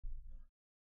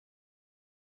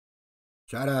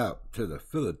Shout out to the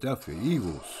Philadelphia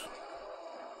Eagles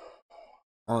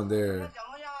on their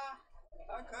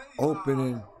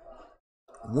opening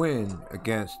win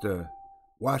against the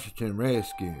Washington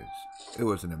Redskins. It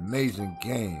was an amazing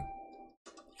game.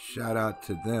 Shout out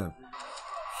to them.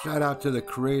 Shout out to the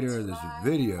creator of this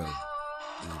video.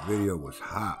 This video was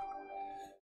hot.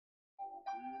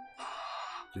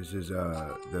 This is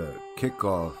the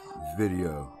kickoff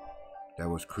video that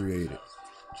was created,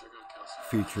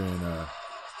 featuring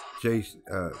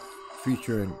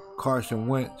featuring Carson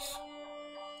Wentz,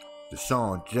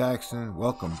 Deshaun Jackson.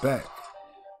 Welcome back,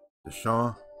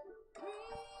 Deshaun.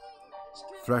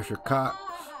 Fletcher Cox,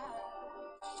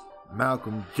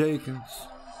 Malcolm Jenkins,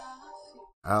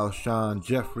 Alshon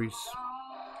Jeffries,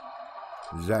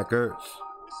 Zach Ertz,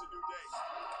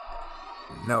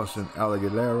 Nelson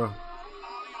Aguilera,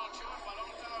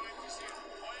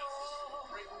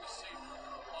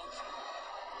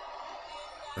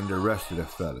 and the rest of the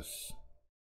fellas.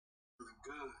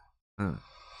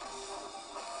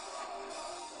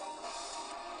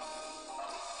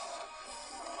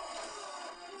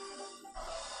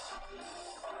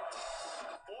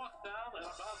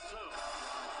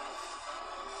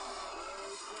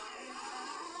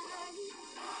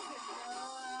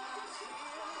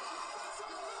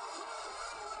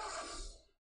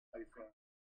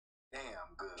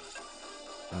 Damn good.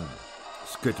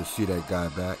 It's good to see that guy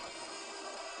back.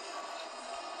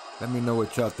 Let me know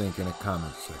what y'all think in the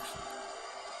comments section.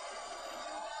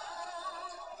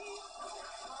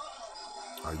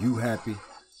 Are you happy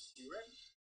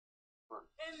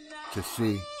to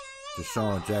see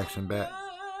Deshaun Jackson back?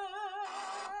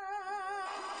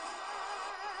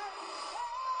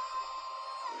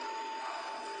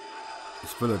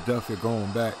 Is Philadelphia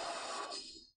going back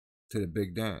to the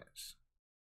big dance?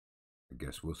 I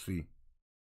guess we'll see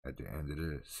at the end of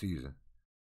the season.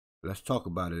 Let's talk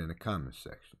about it in the comments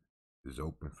section. It's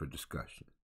open for discussion.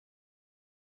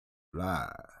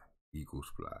 Fly, Eagles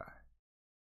fly.